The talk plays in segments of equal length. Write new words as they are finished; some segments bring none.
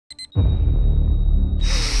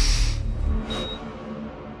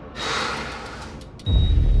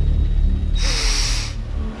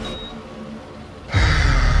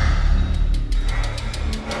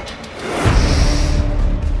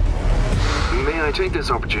I take this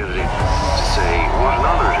opportunity to say what an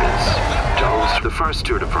honour it is to host the first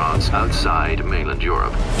Tour de France outside mainland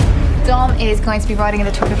Europe. Dom is going to be riding in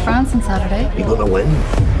the Tour de France on Saturday. You gonna win?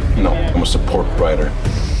 No, I'm a support rider.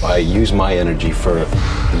 I use my energy for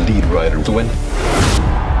the lead rider to win.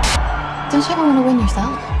 Don't you ever want to win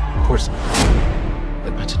yourself? Of course.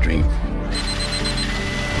 But that's a dream.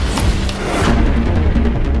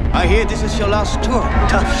 I hear this is your last tour.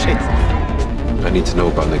 Tough shit. I need to know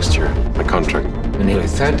about next year. My contract. You're nearly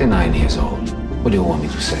 39 years old. What do you want me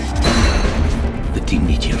to say? The team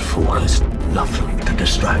needs your focus. Nothing to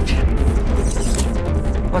distract you.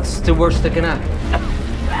 What's the worst that can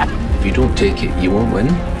happen? If you don't take it, you won't win.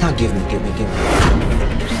 Now give me.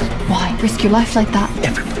 Why risk your life like that?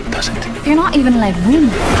 Everybody does it. You're not even allowed to win.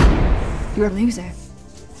 You're a loser.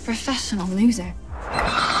 Professional loser.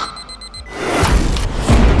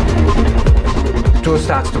 Tour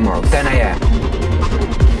starts tomorrow, 10 a.m.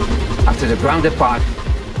 After the grounded part,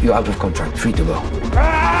 you're out of contract, free to go.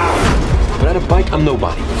 Without a bike, I'm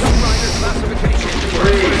nobody.